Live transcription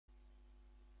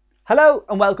Hello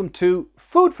and welcome to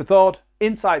Food for Thought,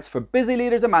 Insights for Busy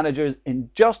Leaders and Managers in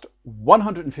just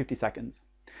 150 seconds.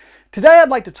 Today I'd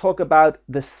like to talk about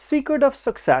the secret of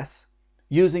success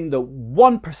using the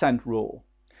 1% rule.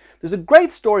 There's a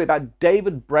great story about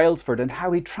David Brailsford and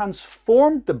how he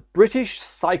transformed the British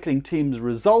cycling team's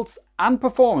results and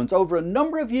performance over a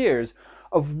number of years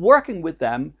of working with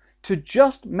them to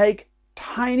just make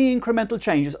tiny incremental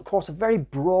changes across a very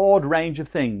broad range of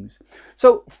things.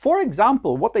 So, for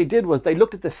example, what they did was they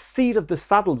looked at the seat of the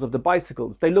saddles of the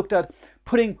bicycles. They looked at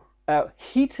putting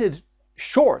heated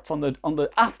shorts on the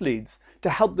athletes to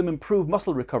help them improve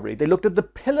muscle recovery. They looked at the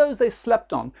pillows they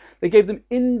slept on. They gave them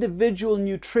individual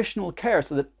nutritional care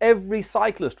so that every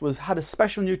cyclist had a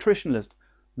special nutritionist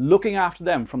looking after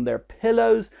them, from their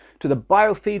pillows to the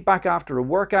biofeedback after a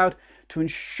workout, to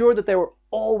ensure that they were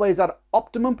always at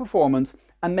optimum performance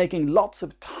and making lots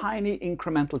of tiny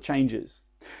incremental changes.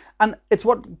 And it's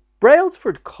what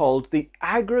Brailsford called the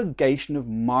aggregation of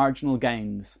marginal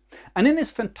gains. And in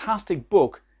his fantastic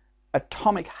book,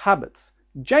 Atomic Habits,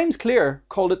 James Clear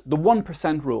called it the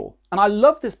 1% rule. And I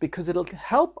love this because it'll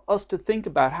help us to think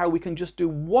about how we can just do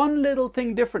one little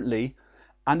thing differently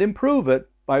and improve it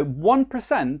by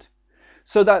 1%,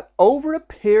 so that over a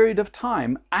period of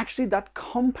time, actually that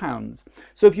compounds.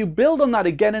 So if you build on that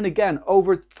again and again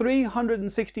over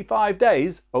 365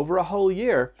 days, over a whole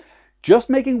year, just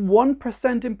making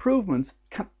 1% improvements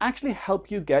can actually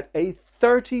help you get a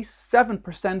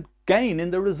 37% gain in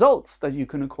the results that you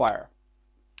can acquire.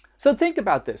 So think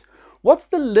about this. What's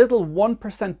the little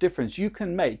 1% difference you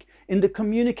can make in the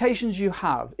communications you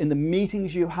have, in the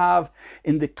meetings you have,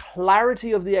 in the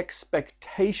clarity of the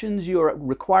expectations you're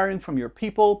requiring from your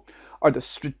people, or the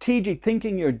strategic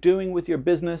thinking you're doing with your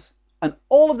business, and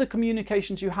all of the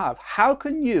communications you have? How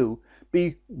can you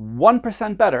be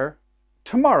 1% better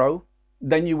tomorrow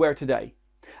than you were today?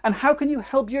 And how can you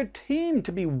help your team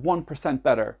to be 1%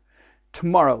 better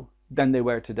tomorrow than they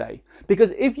were today?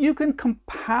 Because if you can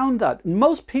compound that,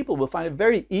 most people will find it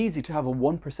very easy to have a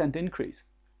 1% increase.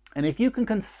 And if you can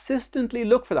consistently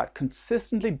look for that,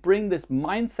 consistently bring this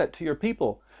mindset to your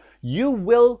people, you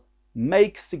will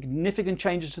make significant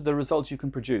changes to the results you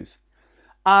can produce.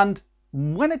 And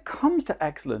when it comes to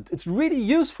excellence, it's really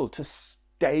useful to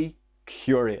stay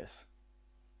curious.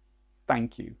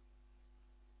 Thank you.